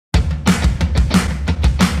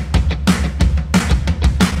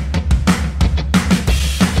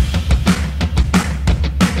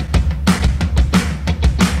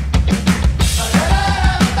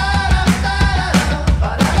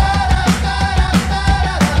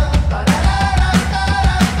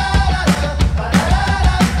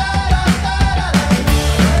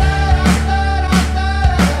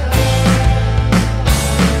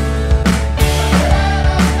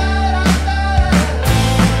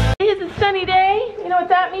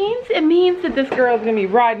means that this girl is going to be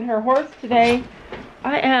riding her horse today.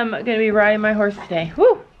 I am going to be riding my horse today.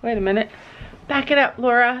 Whew, wait a minute. Back it up,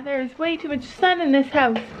 Laura. There's way too much sun in this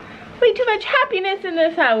house. Way too much happiness in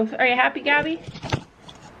this house. Are you happy, Gabby?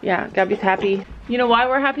 Yeah, Gabby's happy. You know why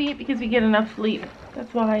we're happy? Because we get enough sleep.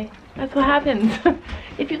 That's why. That's what happens.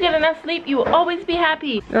 If you get enough sleep, you will always be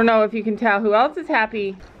happy. I don't know if you can tell who else is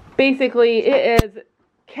happy. Basically, it is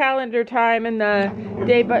calendar time in the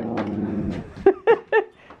day by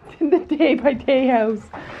in the day-by-day house.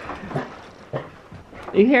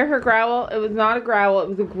 You hear her growl? It was not a growl, it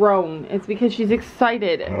was a groan. It's because she's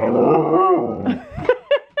excited.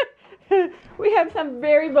 We have some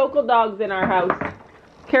very vocal dogs in our house.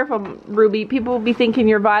 Careful, Ruby. People will be thinking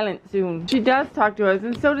you're violent soon. She does talk to us,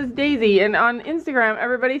 and so does Daisy. And on Instagram,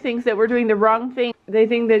 everybody thinks that we're doing the wrong thing. They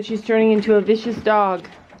think that she's turning into a vicious dog.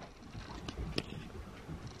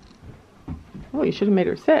 Oh, you should have made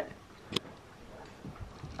her sit.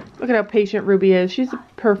 Look at how patient Ruby is. She's a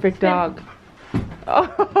perfect dog.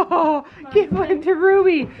 Oh, give one to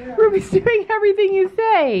Ruby. Ruby's doing everything you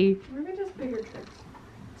say. Ruby does bigger tricks.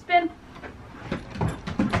 Spin.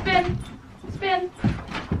 Spin. Spin.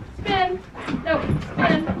 Spin. No,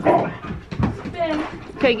 spin. Spin.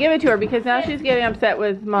 Okay, give it to her because now she's getting upset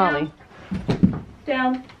with Molly.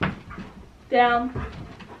 Down. Down.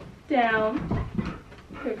 Down.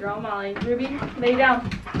 Good girl, Molly. Ruby, lay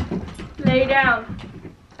down. Lay down.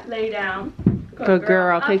 Lay down. Good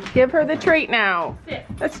girl. Okay, give her the treat now. Sit.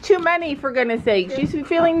 That's too many, for goodness sake. She's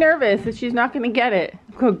feeling nervous that she's not going to get it.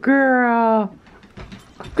 Good girl.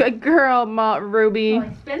 Good girl, Ruby.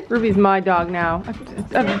 Molly, spin. Ruby's my dog now.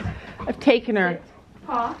 I've taken her. Sit.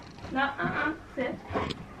 Paw. No, sit.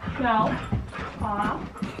 No. Paw.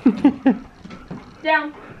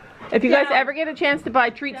 Down. If you guys ever get a chance to buy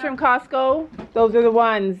treats from Costco, those are the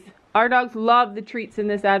ones. Our dogs love the treats in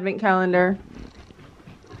this advent calendar.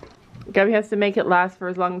 Gabby has to make it last for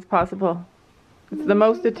as long as possible. It's the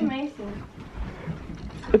most attentive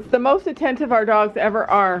our dogs ever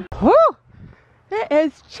are. Whew! It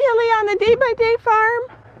is chilly on the day-by-day farm.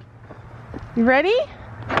 You ready?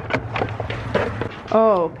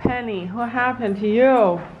 Oh, Penny, what happened to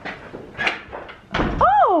you?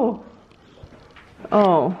 Oh!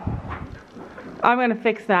 Oh. I'm gonna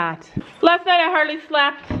fix that. Last night I hardly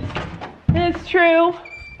slept. It's true.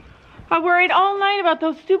 I worried all night about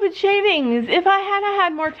those stupid shavings. If I had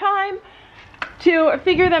more time to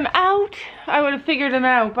figure them out, I would have figured them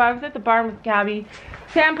out. But I was at the barn with Gabby.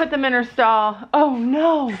 Sam put them in her stall. Oh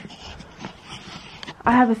no.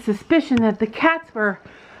 I have a suspicion that the cats were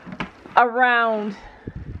around.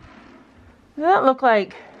 Does that look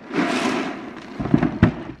like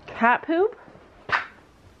cat poop?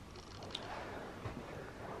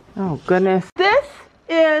 Oh goodness. This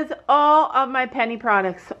is all of my Penny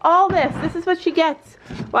products. All this. This is what she gets.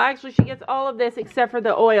 Well, actually, she gets all of this except for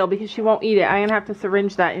the oil because she won't eat it. I'm going to have to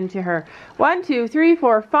syringe that into her. 1, 2, 3,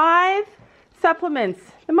 4, 5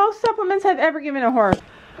 supplements. The most supplements I've ever given a horse.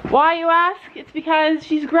 Why, you ask? It's because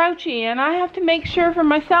she's grouchy and I have to make sure for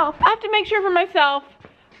myself. I have to make sure for myself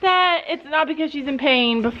that it's not because she's in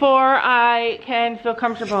pain before I can feel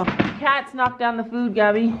comfortable. Cats knocked down the food,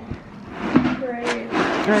 Gabby. Great.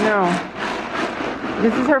 I know.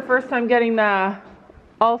 This is her first time getting the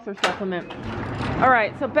ulcer supplement.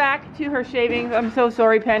 Alright, so back to her shavings. I'm so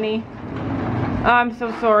sorry, Penny. I'm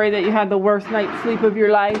so sorry that you had the worst night's sleep of your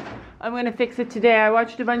life. I'm going to fix it today. I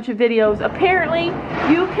watched a bunch of videos. Apparently,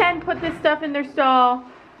 you can put this stuff in their stall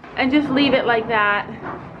and just leave it like that.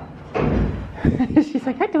 She's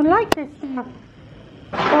like, I don't like this stuff.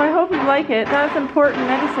 Oh, I hope you like it. That's important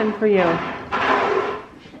medicine for you.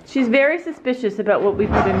 She's very suspicious about what we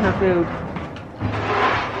put in her food.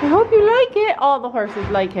 I hope you like it. All the horses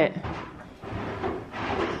like it.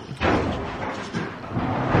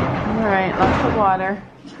 Alright, lots of water.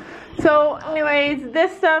 So, anyways,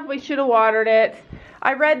 this stuff, we should have watered it.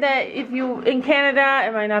 I read that if you, in Canada,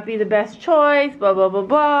 it might not be the best choice, blah, blah, blah,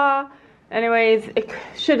 blah. Anyways, it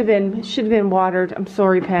should have been watered. I'm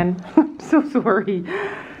sorry, Pen. I'm so sorry.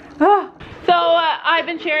 Ah. So, I've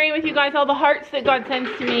been sharing with you guys all the hearts that God sends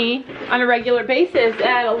to me on a regular basis.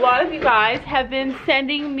 And a lot of you guys have been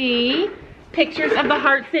sending me pictures of the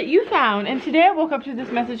hearts that you found. And today I woke up to this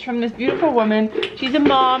message from this beautiful woman. She's a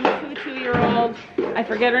mom to a 2-year-old. I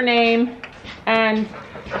forget her name. And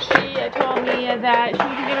she told me that she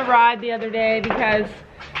wasn't going to ride the other day because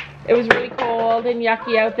it was really cold and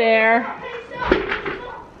yucky out there.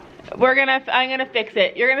 I'm gonna fix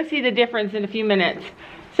it. You're gonna see the difference in a few minutes.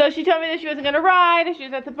 So she told me that she wasn't gonna ride. She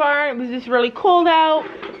was at the barn. It was just really cold out.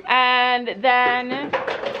 And then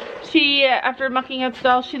she, after mucking out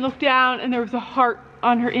stalls, she looked down and there was a heart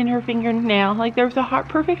on her, in her fingernail. Like there was a heart,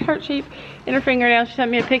 perfect heart shape in her fingernail. She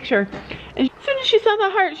sent me a picture. And as soon as she saw the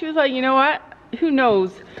heart, she was like, you know what? Who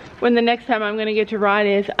knows when the next time I'm gonna get to ride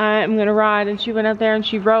is. I'm gonna ride. And she went out there and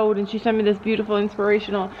she rode, and she sent me this beautiful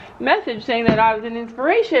inspirational message saying that I was an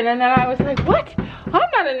inspiration. And then I was like, what? I'm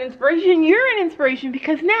not an inspiration, you're an inspiration,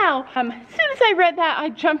 because now, as soon as I read that, I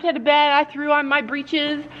jumped out of bed, I threw on my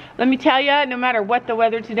breeches. Let me tell you, no matter what the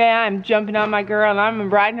weather today, I'm jumping on my girl and I'm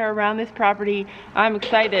riding her around this property. I'm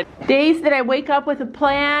excited. Days that I wake up with a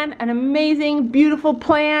plan, an amazing, beautiful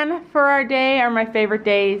plan for our day, are my favorite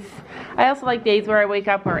days. I also like days where I wake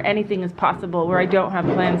up where anything is possible, where I don't have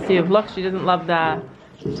plans to. Look, she doesn't love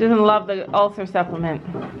the ulcer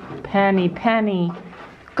supplement. Penny.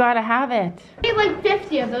 Gotta have it. I need like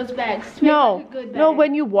 50 of those bags to No, make like a good bag. no,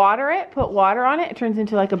 when you water it, put water on it, it turns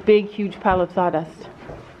into like a big, huge pile of sawdust.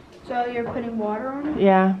 So you're putting water on it?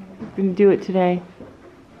 Yeah, I'm gonna do it today.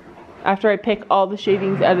 After I pick all the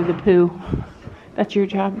shavings out of the poo. That's your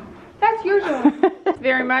job. That's your job.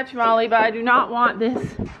 Very much, Molly, but I do not want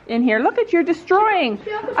this in here. Look at, you're destroying.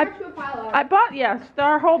 I bought, yes,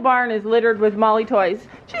 our whole barn is littered with Molly toys.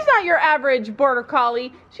 She's not your average border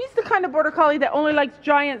collie. She's the kind of border collie that only likes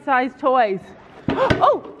giant sized toys.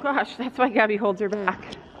 Oh gosh, that's why Gabby holds her back.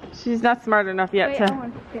 She's not smart enough yet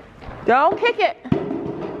to. Don't kick it.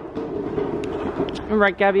 All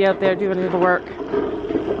right, Gabby out there doing a little work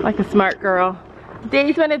like a smart girl.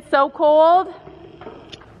 Days when it's so cold,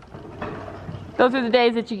 those are the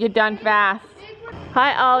days that you get done fast.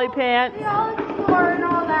 Hi, Ollie Pants. We all explore and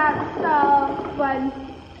all that stuff, but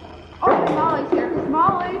also Molly's here, because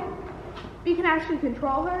Molly, we can actually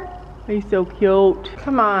control her. He's so cute.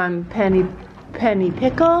 Come on, Penny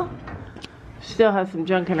Pickle. She still has some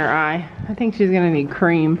junk in her eye. I think she's gonna need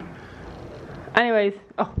cream. Anyways,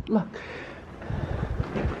 oh look.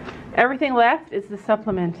 Everything left is the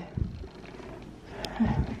supplement.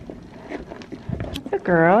 That's a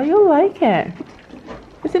girl, you'll like it.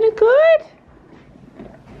 Isn't it good?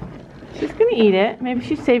 She's gonna eat it. Maybe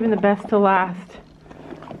she's saving the best to last.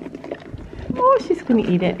 Oh, she's gonna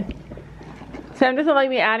eat it. Sam doesn't like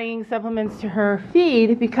me adding supplements to her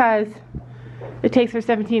feed because it takes her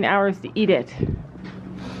 17 hours to eat it.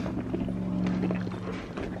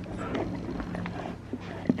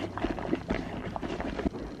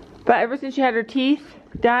 But ever since she had her teeth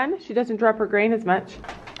done, she doesn't drop her grain as much.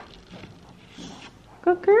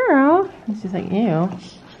 Good girl. And she's like, ew.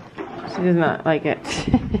 She does not like it.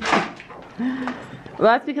 Well,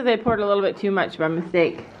 that's because I poured a little bit too much by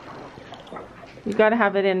mistake. You gotta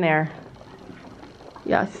have it in there.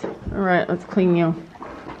 Yes. Alright, let's clean you.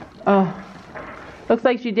 Oh. Looks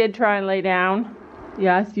like she did try and lay down.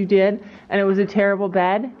 Yes, you did. And it was a terrible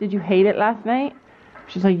bed. Did you hate it last night?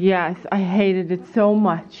 She's like, yes, I hated it so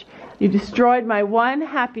much. You destroyed my one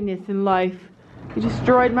happiness in life. You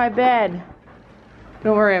destroyed my bed.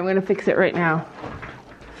 Don't worry, I'm gonna fix it right now.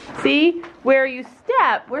 See, where she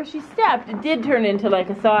stepped, it did turn into like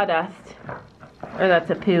a sawdust. Or that's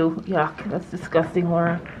a poo. Yuck, that's disgusting,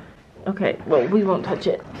 Laura. Okay, well, we won't touch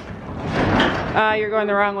it. You're going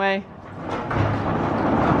the wrong way.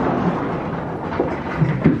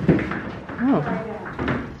 Oh.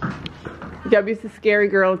 Gabby's the scary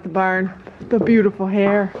girl at the barn. The beautiful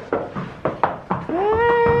hair.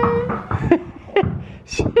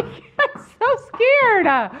 She gets so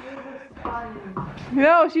scared.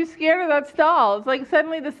 No, she's scared of that stall. It's like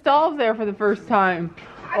suddenly the stall's there for the first time.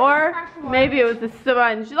 Or maybe it was the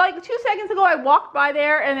sponge. Like 2 seconds ago I walked by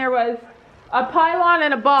there and there was a pylon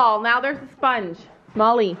and a ball. Now there's a sponge.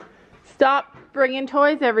 Molly, stop bringing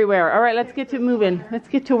toys everywhere. All right, let's get to moving. Let's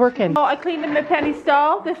get to working. Oh, I cleaned in the Penny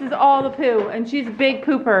stall. This is all the poo. And she's a big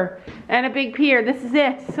pooper and a big peer. This is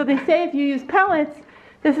it. So they say if you use pellets,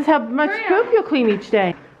 this is how much poop you'll clean each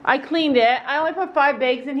day. I cleaned it. I only put 5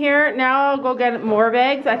 bags in here. Now I'll go get more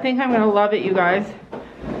bags. I think I'm going to love it, you guys.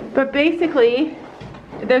 But basically,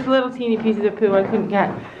 there's little teeny pieces of poo I couldn't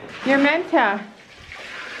get. You're meant to...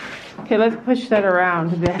 Okay, let's push that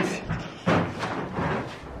around a bit.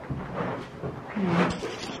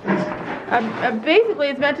 Basically,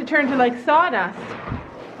 it's meant to turn to like sawdust.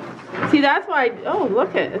 See, that's why... Oh,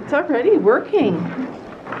 look it. It's already working.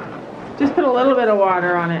 Just put a little bit of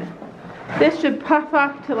water on it. This should puff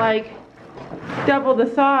up to like double the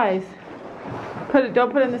size.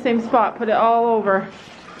 Don't put it in the same spot. Put it all over.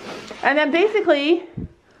 And then basically,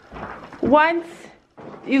 once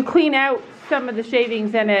you clean out some of the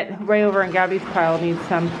shavings in it, right over in Gabby's pile needs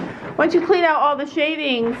some. Once you clean out all the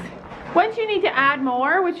shavings, once you need to add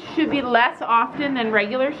more, which should be less often than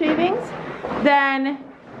regular shavings, then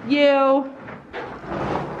you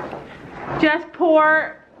just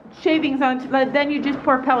pour shavings on, then you just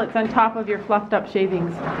pour pellets on top of your fluffed up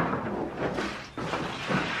shavings.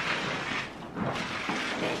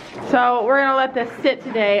 So we're gonna let this sit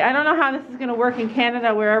today. I don't know how this is gonna work in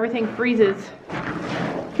Canada where everything freezes.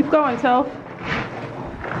 Keep going, Soph.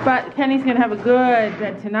 But Penny's gonna have a good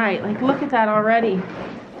bed tonight. Like, look at that already.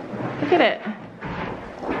 Look at it.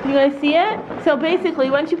 You guys see it? So basically,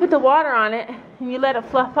 once you put the water on it and you let it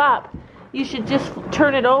fluff up, you should just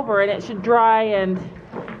turn it over and it should dry, and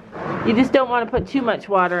you just don't want to put too much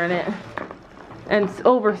water in it and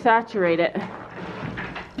oversaturate it.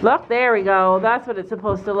 Look, there we go. That's what it's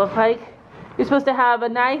supposed to look like. You're supposed to have a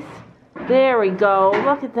nice, there we go.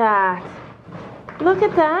 Look at that. Look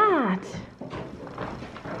at that.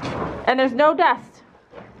 And there's no dust.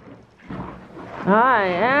 I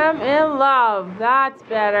am in love. That's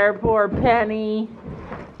better. Poor Penny.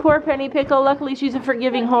 Poor Penny Pickle. Luckily, she's a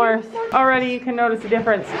forgiving horse. Already you can notice a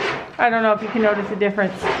difference. I don't know if you can notice a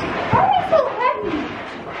difference. Why are they so heavy?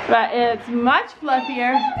 But it's much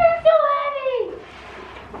fluffier. They're so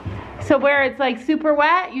heavy. So where it's like super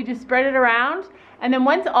wet, you just spread it around. And then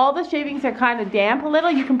once all the shavings are kind of damp a little,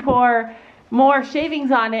 you can pour more shavings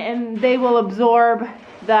on it and they will absorb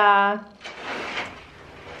the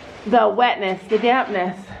wetness, the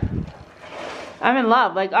dampness. I'm in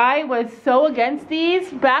love. Like, I was so against these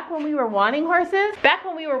back when we were wanting horses. Back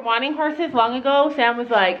when we were wanting horses long ago, Sam was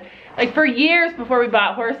like for years before we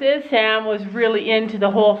bought horses, Sam was really into the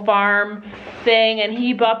whole farm thing, and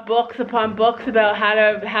he bought books upon books about how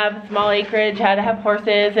to have small acreage, how to have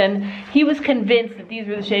horses, and he was convinced that these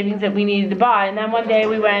were the shavings that we needed to buy. And then one day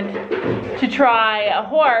we went to try a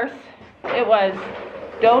horse. It was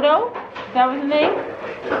Dodo, that was the name?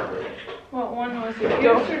 What one was it?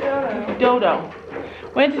 Goose or Dodo? Dodo.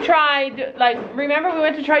 Went to try, like, remember we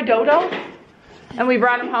went to try Dodo? And we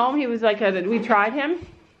brought him home. He was like, we tried him.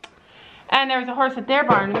 And there was a horse at their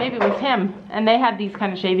barn, and maybe it was him. And they had these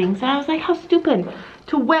kind of shavings. And I was like, how stupid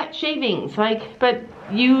to wet shavings. Like, but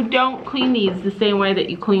you don't clean these the same way that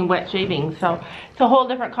you clean wet shavings. So it's a whole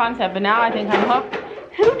different concept. But now I think I'm hooked.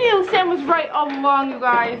 Who knew? Sam was right all along, you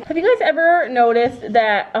guys. Have you guys ever noticed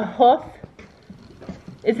that a hoof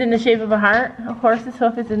is in the shape of a heart? A horse's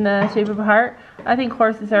hoof is in the shape of a heart. I think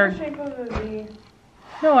horses are... The shape of a V.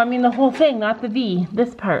 No, I mean the whole thing, not the V.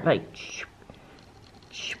 This part, like...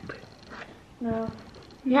 No.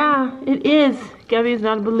 Yeah, it is. Gabby's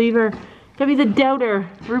not a believer. Gabby's a doubter.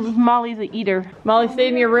 Molly's a eater. Molly stayed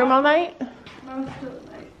in your room all night? Most of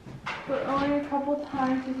the night. But only a couple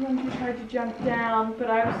times is when she tried to jump down,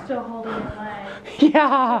 but I was still holding her leg.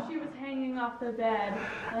 Yeah. She was hanging off the bed,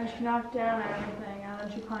 and then she knocked down everything, and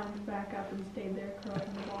then she climbed back up and stayed there curled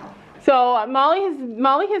in the ball. So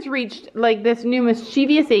Molly has reached like this new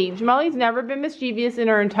mischievous age. Molly's never been mischievous in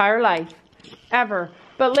her entire life. Ever.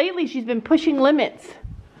 But lately she's been pushing limits.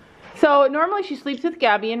 So normally she sleeps with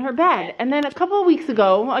Gabby in her bed. And then a couple of weeks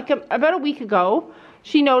ago, like about a week ago,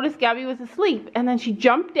 she noticed Gabby was asleep. And then she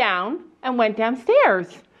jumped down and went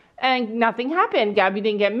downstairs. And nothing happened. Gabby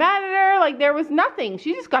didn't get mad at her. Like, there was nothing.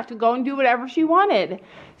 She just got to go and do whatever she wanted.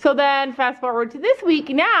 So then fast forward to this week.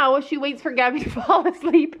 Now she waits for Gabby to fall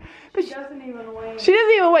asleep. But She doesn't even wait. She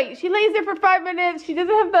doesn't even wait. She lays there for 5 minutes. She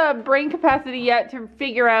doesn't have the brain capacity yet to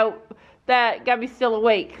figure out that Gabby's still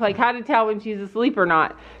awake, like how to tell when she's asleep or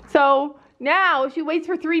not. So now she waits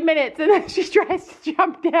for 3 minutes and then she tries to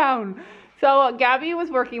jump down. So Gabby was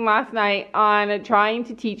working last night on trying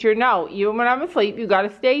to teach her, no, even when I'm asleep, you got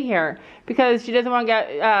to stay here, because she doesn't want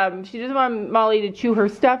she doesn't want Molly to chew her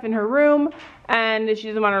stuff in her room, and she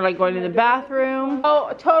doesn't want her like going to the bathroom.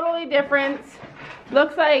 Oh, totally different.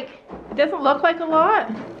 Looks like, it doesn't look like a lot.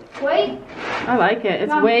 Wait. I like it.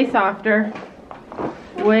 It's way softer.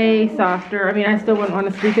 Way softer. I mean, I still wouldn't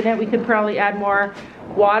want to sleep in it. We could probably add more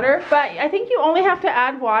water, but I think you only have to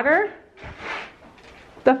add water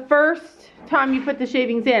the first time you put the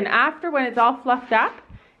shavings in. After, when it's all fluffed up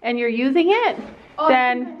and you're using it,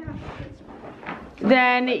 then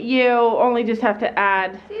you only just have to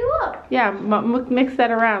add. See, look. Yeah, mix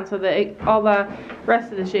that around so that all the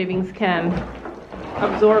rest of the shavings can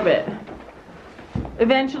absorb it.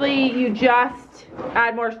 Eventually, you just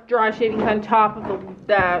add more dry shavings on top of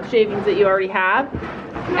the shavings that you already have.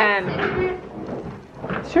 And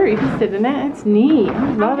sure, you can sit in it. It's neat.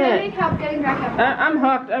 I love it. Getting back up. I'm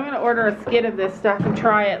hooked. I'm gonna order a skid of this stuff and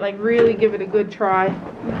try it. Like, really give it a good try.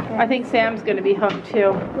 Okay. I think Sam's gonna be hooked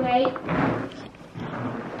too. Wait.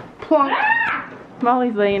 Plonk. Ah!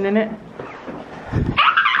 Molly's laying in it.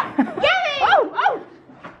 Ah! Oh!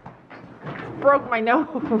 Broke my nose.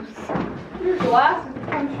 Your glasses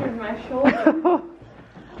punctured my shoulder.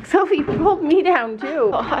 Sophie pulled me down too.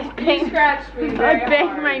 I You scratched me very banged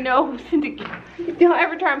hard. my nose into. Don't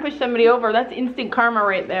ever try and push somebody over. That's instant karma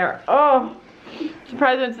right there. Oh,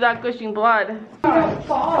 surprised it's not gushing blood.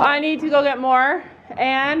 I need to go get more,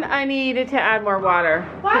 and I need to add more water.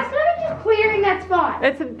 Why instead of just clearing that spot?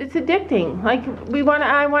 It's addicting. Like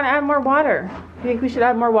I want to add more water. You think we should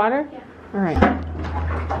add more water? Yeah. All right.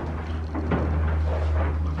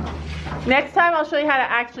 Next time I'll show you how to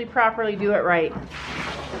actually properly do it right.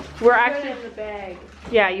 We're actually in the bag.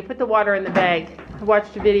 Yeah, you put the water in the bag. I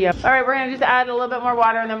watched a video. All right, we're gonna just add a little bit more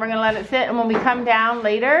water and then we're gonna let it sit. And when we come down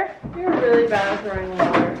later, You're really bad at throwing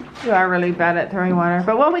water. you are really bad at throwing water.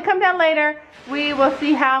 But when we come down later, we will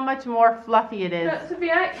see how much more fluffy it is.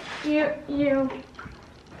 Sophia, you.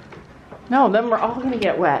 No, then we're all gonna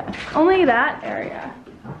get wet. Only that area.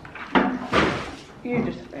 You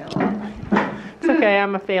just failed. It's okay,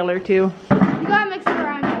 I'm a failure too. You gotta mix it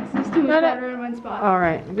around. There's too much water in one spot. All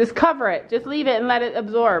right, just cover it. Just leave it and let it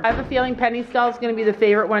absorb. I have a feeling Penny's stall is going to be the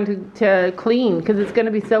favorite one to clean because it's going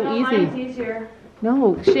to be so easy. Mine's easier.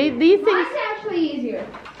 No, shade these things. Mine's actually easier.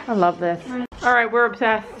 I love this. All right, we're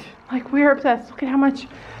obsessed. Like, we're obsessed. Look at how much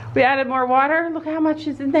we added more water. Look at how much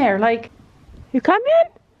is in there. Like, you come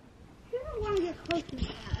in? You don't want to get close to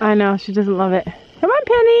that. I know, she doesn't love it. Come on,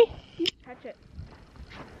 Penny. Touch it.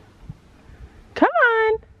 Come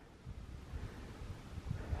on.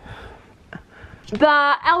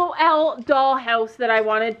 The LOL dollhouse that I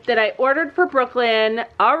ordered for Brooklyn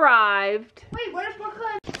arrived. Wait, where's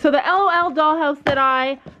Brooklyn? So the LOL dollhouse that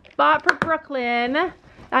I bought for Brooklyn,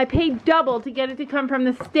 I paid double to get it to come from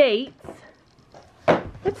the States.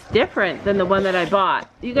 It's different than the one that I bought.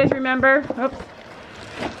 You guys remember? Oops.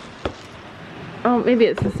 Oh, maybe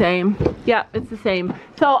it's the same. Yeah, it's the same.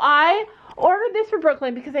 So I ordered this for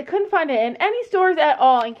Brooklyn because I couldn't find it in any stores at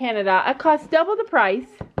all in Canada. It cost double the price.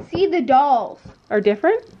 See the dolls. Are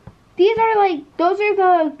different? These are like, those are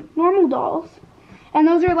the normal dolls. And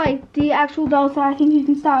those are like the actual dolls that I think you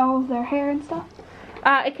can style with their hair and stuff.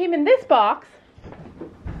 It came in this box.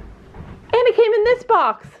 And it came in this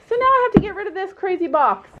box. So now I have to get rid of this crazy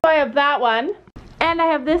box. So I have that one. And I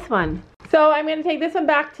have this one. So I'm going to take this one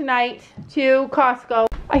back tonight to Costco.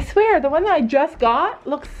 I swear, the one that I just got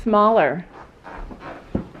looks smaller.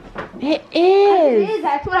 It is. It is,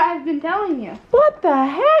 that's what I've been telling you. What the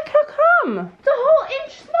heck? How come? It's a whole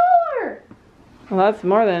inch smaller. Well, that's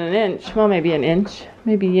more than an inch. Well, maybe an inch.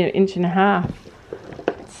 Maybe an inch and a half.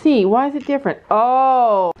 Let's see. Why is it different?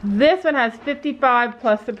 Oh, this one has 55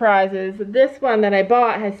 plus surprises. This one that I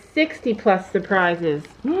bought has 60 plus surprises.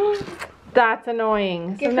 That's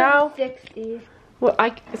annoying. Give so now, 60. well, I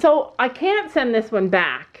can't send this one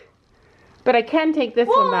back. But I can take this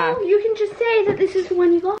one back. You can just say that this is the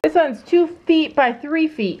one you got. This one's 2 feet by 3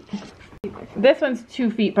 feet. This one's 2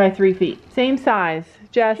 feet by 3 feet. Same size,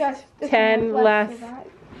 just 10 less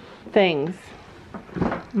things.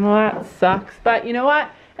 Well, that sucks. But you know what?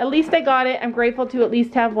 At least I got it. I'm grateful to at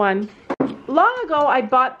least have one. Long ago, I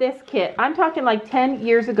bought this kit. I'm talking like 10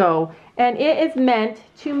 years ago. And it is meant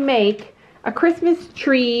to make a Christmas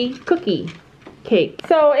tree cookie cake.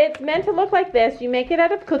 So it's meant to look like this. You make it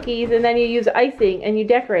out of cookies and then you use icing and you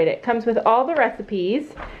decorate it. It comes with all the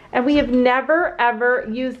recipes and we have never ever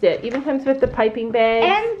used it. Even comes with the piping bag.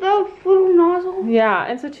 And the little nozzle. Yeah,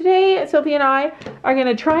 and so today Sophie and I are going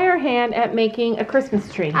to try our hand at making a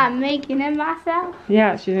Christmas tree. I'm making it myself.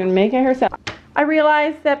 Yeah, she's going to make it herself. I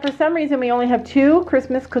realized that for some reason we only have 2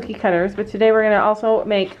 Christmas cookie cutters, but today we're going to also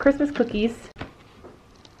make Christmas cookies.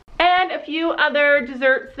 And a few other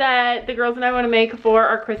desserts that the girls and I want to make for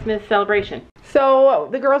our Christmas celebration. So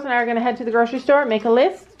the girls and I are going to head to the grocery store, make a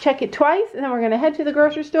list, check it twice, and then we're going to head to the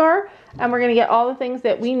grocery store and we're going to get all the things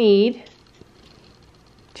that we need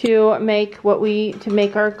to make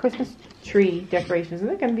our Christmas tree decorations. Isn't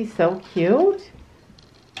it going to be so cute?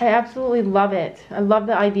 I absolutely love it. I love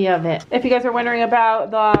the idea of it. If you guys are wondering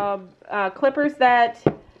about the clippers that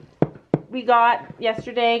we got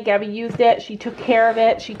yesterday, Gabby used it. She took care of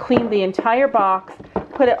it. She cleaned the entire box,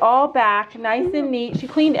 put it all back nice and neat. She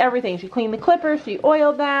cleaned everything. She cleaned the clippers. She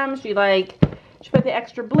oiled them. She put the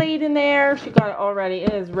extra blade in there. She got it all ready.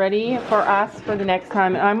 It is ready for us for the next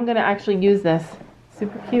time. And I'm going to actually use this.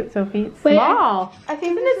 Super cute, Sophie. It's small. I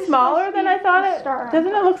think Isn't it smaller than I thought it?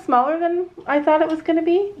 Doesn't it look smaller than I thought it was going to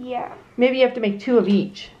be? Yeah. Maybe you have to make 2 of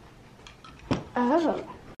each. Oh.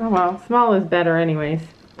 Oh well, small is better anyways.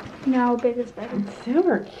 No, big is better. It's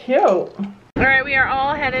super cute. All right, we are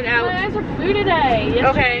all headed out. My eyes are blue today. Yesterday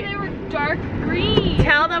Okay. They were dark green.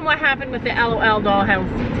 Tell them what happened with the LOL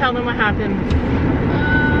dollhouse. Tell them what happened.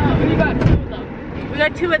 We got 2 of them. We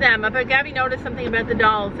got 2 of them, but Gabby noticed something about the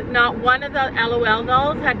dolls. Not one of the LOL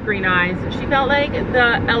dolls had green eyes. She felt like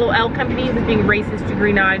the LOL company was being racist to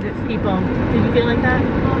green-eyed people. Did you feel like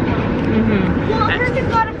that? Well, a person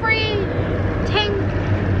got a free tank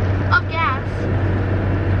of gas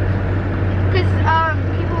because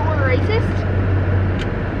people were racist,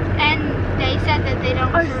 and they said that they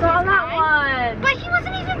don't. I saw that one. But he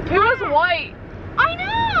wasn't even black. He was white. I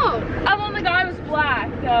know. And then the guy was black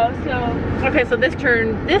though, so. Okay, so this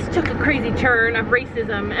took a crazy turn of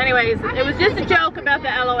racism. Anyways, it was just a joke about the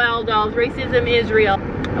LOL dolls. Racism is real.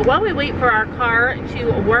 While we wait for our car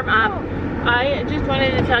to warm up, I just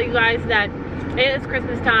wanted to tell you guys that it is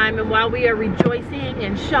Christmas time, and while we are rejoicing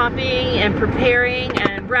and shopping and preparing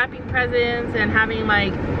and wrapping presents and having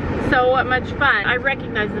like so much fun, I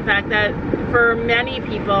recognize the fact that for many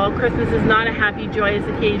people, Christmas is not a happy, joyous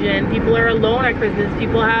occasion. People are alone at Christmas.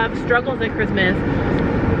 People have struggles at Christmas,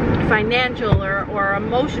 financial or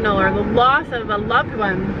emotional, or the loss of a loved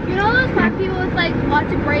one. You know those black people with like lots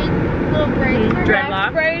of braids, little braids?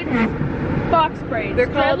 Dreadlocks? Braids, box braids. They're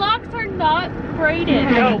called Dreadlocks are not braided.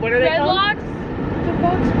 No, what are they called? Dreadlocks, they're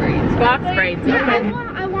box braids. Box braids. Yeah, Okay.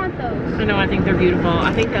 I want those. I know, I think they're beautiful.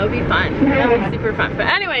 I think that would be fun. That would be super fun. But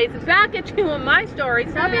anyways, back to my story.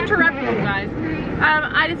 Stop interrupting you guys.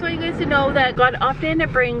 I just want you guys to know that God often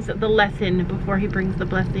brings the lesson before he brings the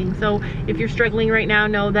blessing. So if you're struggling right now,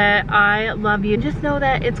 know that I love you. Just know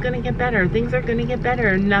that it's going to get better. Things are going to get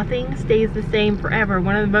better. Nothing stays the same forever.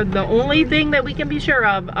 The only thing that we can be sure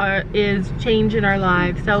of is change in our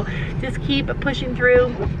lives. So just keep pushing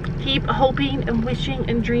through. Keep hoping and wishing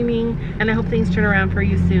and dreaming, and I hope things turn around for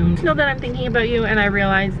you soon. Just know that I'm thinking about you, and I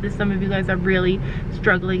realize that some of you guys are really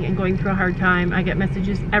struggling and going through a hard time. I get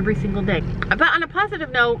messages every single day. But on a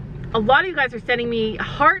positive note, a lot of you guys are sending me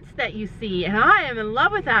hearts that you see, and I am in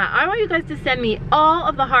love with that. I want you guys to send me all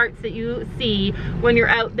of the hearts that you see when you're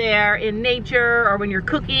out there in nature, or when you're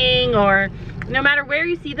cooking, or no matter where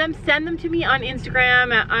you see them. Send them to me on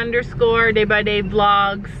Instagram at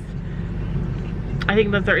 _DaybyDayVlogs. I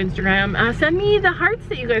think that's our Instagram. Send me the hearts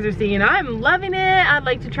that you guys are seeing. I'm loving it. I'd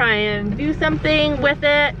like to try and do something with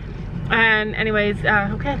it. And anyways,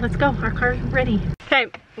 okay, let's go. Our car's ready. Okay,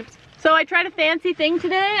 so I tried a fancy thing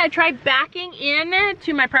today. I tried backing in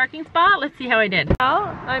to my parking spot. Let's see how I did.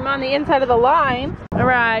 Well, I'm on the inside of the line. All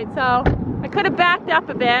right, so I could have backed up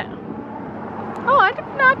a bit. Oh, I did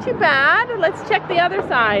not too bad. Let's check the other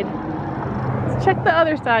side. Let's check the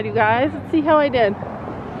other side, you guys. Let's see how I did.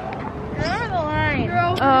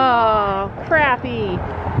 Oh, crappy.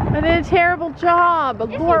 I did a terrible job,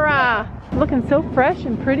 Laura. Looking so fresh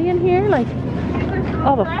and pretty in here, like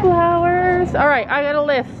all the flowers. All right, I got a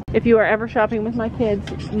list. If you are ever shopping with my kids,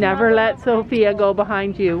 never let Sophia go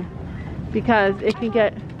behind you, because it can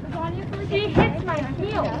get... She hits my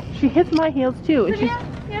heels. She hits my heels too. And You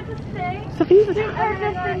have to stay. Sophia's... 2 car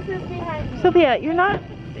distances behind me. Sophia, you're not...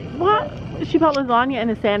 What? She bought lasagna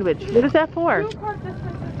and a sandwich. What is that for? 2 car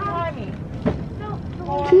distances behind me.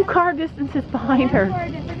 2 car distances behind her.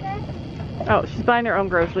 Oh, she's buying her own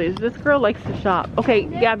groceries. This girl likes to shop. Okay,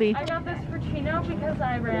 Gabby. I got this for Chino because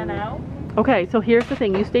I ran out. Okay, so here's the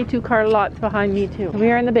thing. You stay 2 car lots behind me too.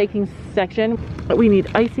 We are in the baking section. We need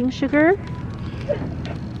icing sugar.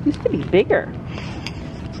 Used to be bigger.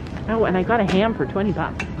 Oh, and I got a ham for 20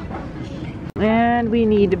 bucks. And we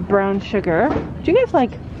need brown sugar. Do you guys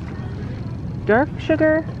like dark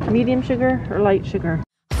sugar, medium sugar, or light sugar?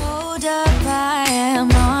 Hold up, I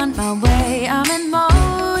am on my way. I'm in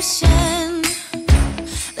motion.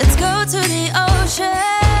 Let's go to the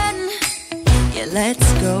ocean. Yeah,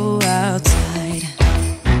 let's go outside.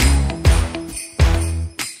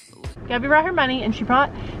 Gabby brought her money, and she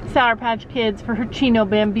brought Sour Patch Kids for her Chino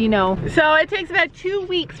Bambino. So it takes about 2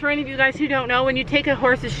 weeks, for any of you guys who don't know, when you take a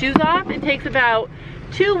horse's shoes off, it takes about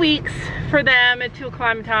 2 weeks for them to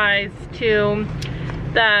acclimatize to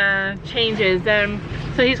the changes. And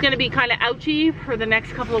so he's gonna be kind of ouchy for the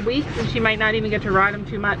next couple of weeks, and she might not even get to ride him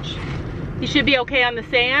too much. He should be okay on the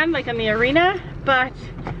sand, like on the arena, but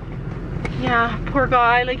yeah, poor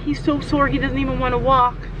guy, like he's so sore he doesn't even want to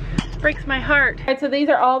walk. Breaks my heart. All right, so these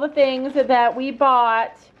are all the things that we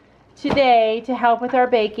bought today to help with our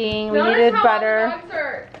baking. We needed butter. All the dogs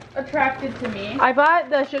are attracted to me. I bought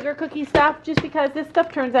the sugar cookie stuff just because this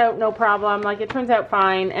stuff turns out no problem. Like, it turns out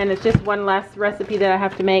fine, and it's just one less recipe that I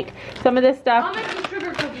have to make. Some of this stuff. I'll make some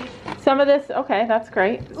sugar cookies. Some of this, okay, that's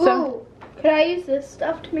great. Ooh, could I use this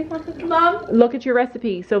stuff to make my cookies? Mom, Look at your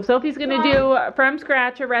recipe. So Sophie's gonna do from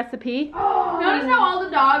scratch a recipe. notice how all the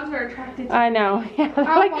dogs are attracted to me. I know. Yeah,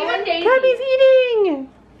 like, even Daisy. Gabby's eating.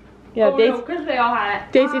 Yeah, Oh, Daisy. no, because they all had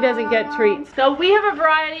it. Daisy doesn't get treats. So we have a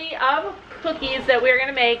variety of cookies that we're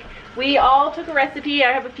gonna make. We all took a recipe.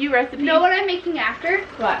 I have a few recipes. You know what I'm making after?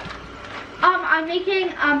 What? I'm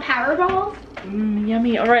making power balls.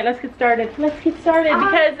 Yummy. All right, let's get started. Let's get started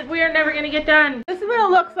because we are never gonna get done. This is what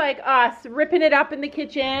it looks like, us ripping it up in the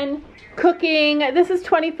kitchen, cooking. This is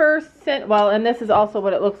 21st, well, and this is also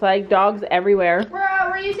what it looks like. Dogs everywhere.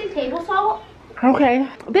 We're using table salt. Okay.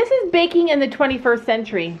 This is baking in the 21st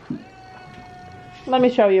century. Let me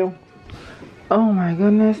show you. Oh my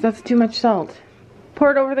goodness, that's too much salt.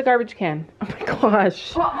 Pour it over the garbage can. Oh my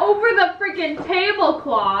gosh. Well, over the freaking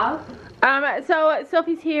tablecloth. So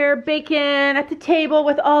Sophie's here baking at the table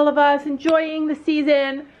with all of us, enjoying the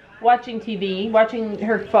season, watching TV, watching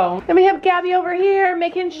her phone. Then we have Gabby over here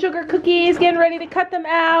making sugar cookies, getting ready to cut them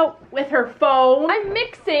out with her phone. I'm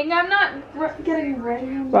mixing. I'm not getting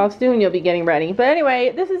ready. Well, soon you'll be getting ready. But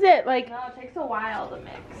anyway, this is it. Like, No, it takes a while to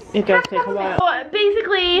mix. it does take a while. So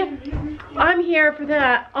basically, I'm here for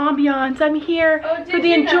the ambiance. I'm here for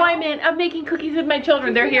the enjoyment of making cookies with my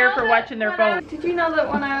children. They're here for watching their phones. Did you know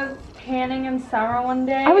that when I was tanning in summer one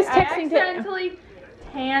day, I was texting to- I accidentally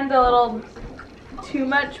tanned a little too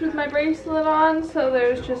much with my bracelet on, so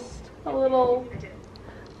there's just a little,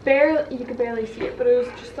 you could barely see it, but it was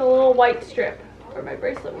just a little white strip where my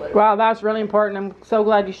bracelet was. Wow, that's really important. I'm so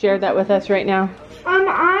glad you shared that with us right now.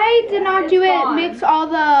 I did not do it. Mix all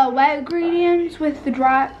the wet ingredients with the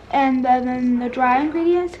dry, and then the dry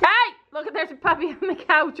ingredients. Hey! Look, there's a puppy on the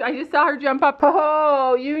couch. I just saw her jump up.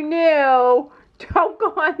 Oh, you knew. Don't go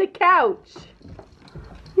on the couch.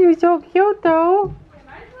 You're so cute, though.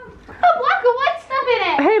 Oh, black and white stuff in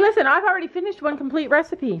it. Hey, listen, I've already finished one complete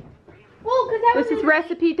recipe. Well, because that This is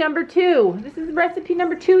recipe number 2. This is recipe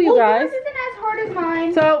number 2, you guys. Yours isn't as hard as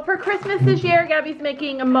mine. So, for Christmas this year, Gabby's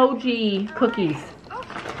making emoji cookies.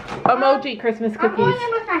 Emoji Christmas I'm going cookies.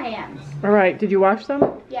 in with my hands. All right, did you wash them?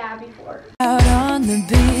 Yeah, before. Out on the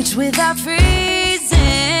beach without freezing.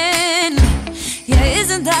 Yeah,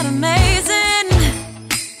 isn't that amazing?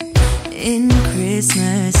 In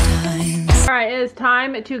Christmas times. All right, it is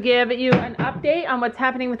time to give you an update on what's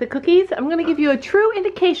happening with the cookies. I'm going to give you a true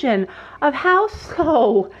indication of how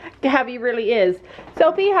slow Gabby really is.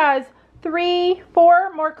 Sophie has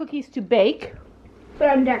 4 more cookies to bake. But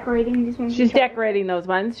I'm decorating these ones. She's decorating those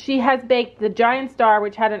ones. She has baked the giant star,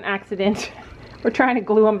 which had an accident. We're trying to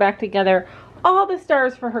glue them back together. All the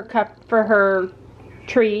stars for her cup, for her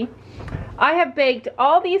tree. I have baked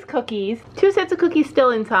all these cookies. 2 sets of cookies still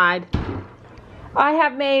inside. I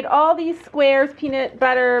have made all these squares, peanut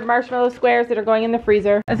butter, marshmallow squares that are going in the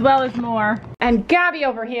freezer, as well as more. And Gabby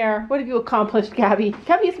over here, what have you accomplished, Gabby?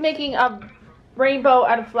 Gabby is making a rainbow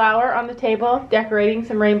out of flour on the table, decorating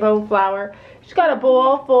some rainbow flour. She's got a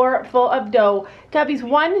bowl full of dough. Gabby's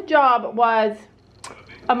one job was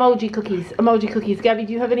emoji cookies. Emoji cookies. Gabby,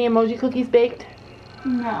 do you have any emoji cookies baked?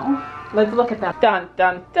 No. Let's look at them. Dun,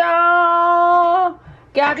 dun, dun.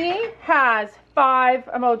 Gabby has 5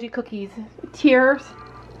 emoji cookies. Tears,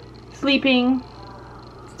 sleeping,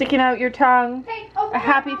 sticking out your tongue, a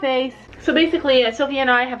happy face. So basically, Sophie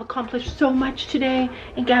and I have accomplished so much today,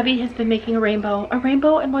 and Gabby has been making a rainbow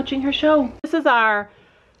and watching her show. This is our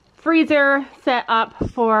freezer set up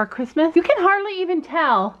for Christmas. You can hardly even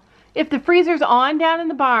tell if the freezer's on down in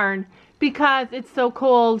the barn because it's so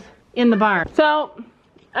cold in the barn. So,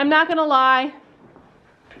 I'm not gonna line.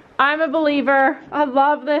 I'm a believer. I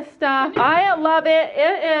love this stuff. I love it.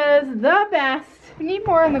 It is the best. We need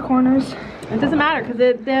more in the corners. It doesn't matter because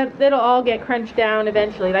it'll all get crunched down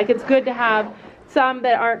eventually. Like, it's good to have some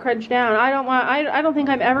that aren't crunched down. I don't think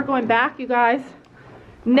I'm ever going back, you guys.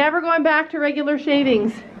 Never going back to regular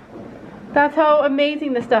shavings. That's how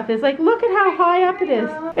amazing this stuff is. Like, look at how high up it is.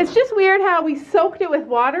 It's just weird how we soaked it with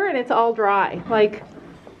water and it's all dry. Like,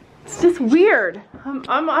 it's just weird.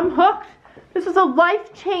 I'm hooked. This is a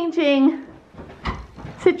life-changing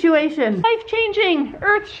situation. Life-changing,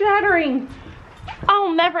 earth-shattering.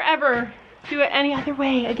 I'll never ever do it any other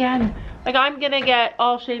way again. Like, I'm gonna get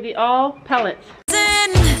all pellets.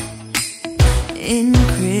 In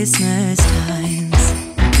Christmas times.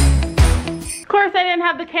 Of course, I didn't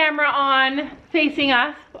have the camera on facing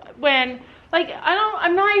us when, like,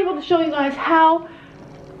 I'm not able to show you guys how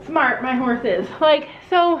smart my horse is. Like,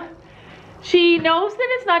 so she knows that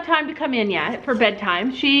it's not time to come in yet for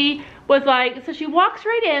bedtime. She was like, so she walks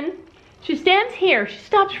right in. She stands here. She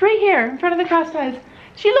stops right here in front of the cross ties.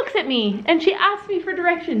 She looks at me and she asks me for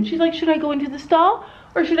direction. She's like, should I go into the stall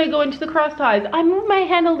or should I go into the cross ties? I moved my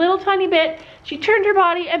hand a little tiny bit. She turned her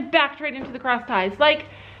body and backed right into the cross ties. Like,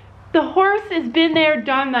 the horse has been there,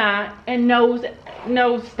 done that, and knows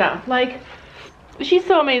stuff. Like, she's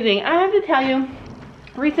so amazing. I have to tell you,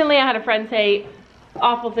 recently I had a friend say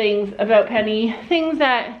awful things about Penny. Things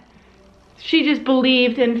that she just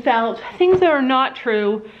believed and felt. Things that are not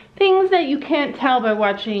true. Things that you can't tell by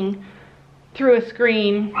watching through a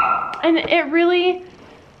screen. And it really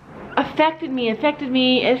affected me. It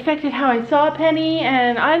affected how I saw Penny,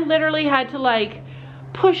 and I literally had to like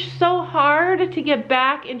push so hard to get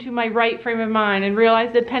back into my right frame of mind and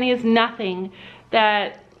realize that Penny is nothing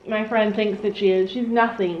that my friend thinks that she is. She's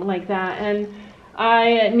nothing like that, and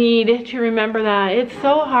I need to remember that. It's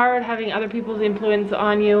so hard having other people's influence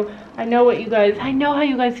on you. I know how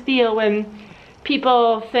you guys feel when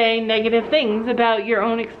people say negative things about your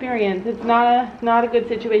own experience. It's not a good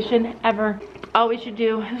situation ever. All we should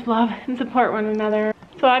do is love and support one another.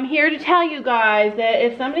 So I'm here to tell you guys that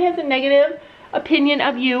if somebody has a negative opinion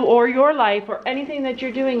of you or your life or anything that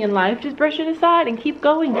you're doing in life, just brush it aside and keep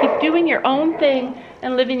going. Keep doing your own thing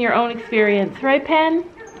and living your own experience. Right, Pen?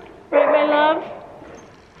 Right, my love?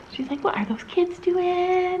 She's like, what are those kids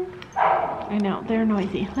doing? I know, they're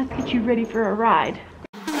noisy. Let's get you ready for a ride.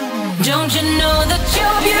 Don't you know that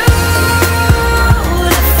you're beautiful?